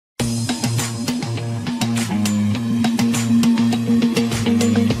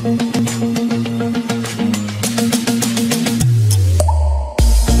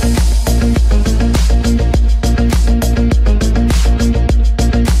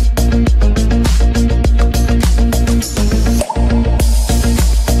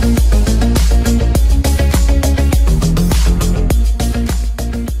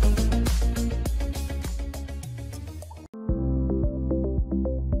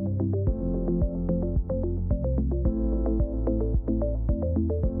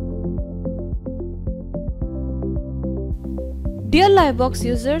Dear Livebox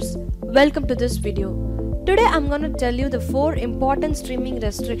users, welcome to this video. Today I'm going to tell you the 4 important streaming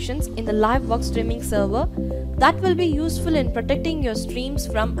restrictions in the Livebox streaming server that will be useful in protecting your streams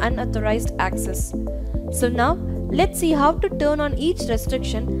from unauthorized access. So now let's see how to turn on each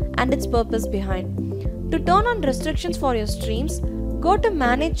restriction and its purpose behind. To turn on restrictions for your streams, go to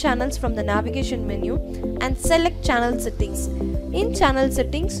Manage Channels from the navigation menu and select Channel Settings. In Channel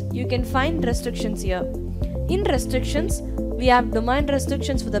Settings, you can find restrictions here. In restrictions, we have domain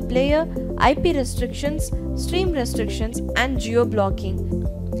restrictions for the player, IP restrictions, stream restrictions, and geo-blocking.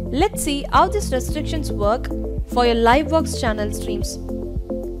 Let's see how these restrictions work for your Livebox channel streams.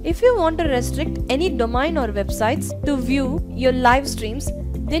 If you want to restrict any domain or websites to view your live streams,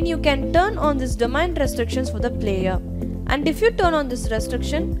 then you can turn on this domain restrictions for the player. And if you turn on this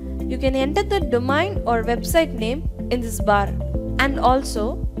restriction, you can enter the domain or website name in this bar. And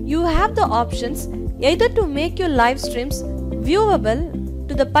also, you have the options either to make your live streams viewable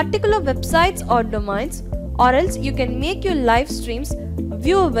to the particular websites or domains, or else you can make your live streams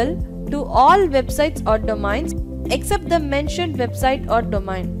viewable to all websites or domains except the mentioned website or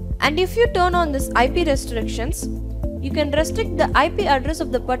domain. And if you turn on this IP restrictions, you can restrict the IP address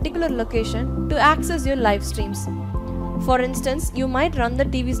of the particular location to access your live streams. For instance, you might run the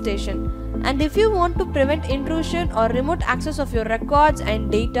TV station, and if you want to prevent intrusion or remote access of your records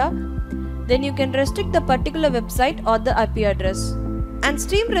and data, then you can restrict the particular website or the IP address. And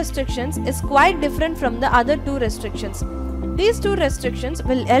stream restrictions is quite different from the other 2 restrictions. These 2 restrictions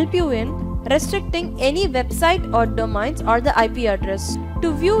will help you in restricting any website or domains or the IP address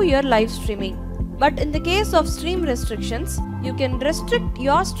to view your live streaming. But in the case of stream restrictions, you can restrict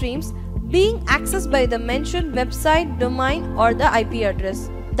your streams being accessed by the mentioned website, domain, or the IP address.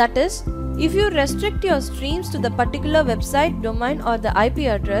 That is, if you restrict your streams to the particular website, domain, or the IP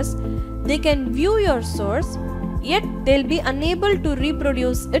address, they can view your source, yet they'll be unable to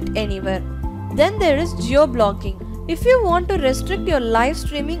reproduce it anywhere. Then there is geo-blocking. If you want to restrict your live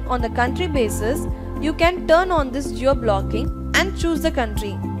streaming on the country basis, you can turn on this geo-blocking and choose the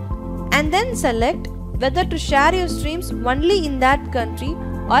country. And then select whether to share your streams only in that country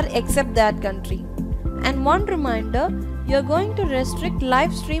or except that country. And one reminder, you're going to restrict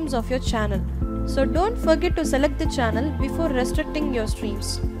live streams of your channel. So don't forget to select the channel before restricting your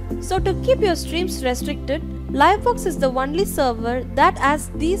streams. So to keep your streams restricted, Livebox is the only server that has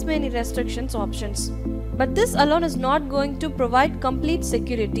these many restrictions options. But this alone is not going to provide complete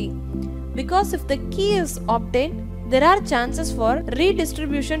security, because if the key is obtained, there are chances for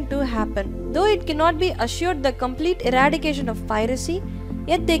redistribution to happen. Though it cannot be assured the complete eradication of piracy,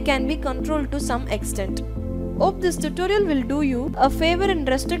 yet they can be controlled to some extent. Hope this tutorial will do you a favor in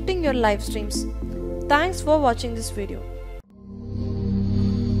restricting your live streams. Thanks for watching this video.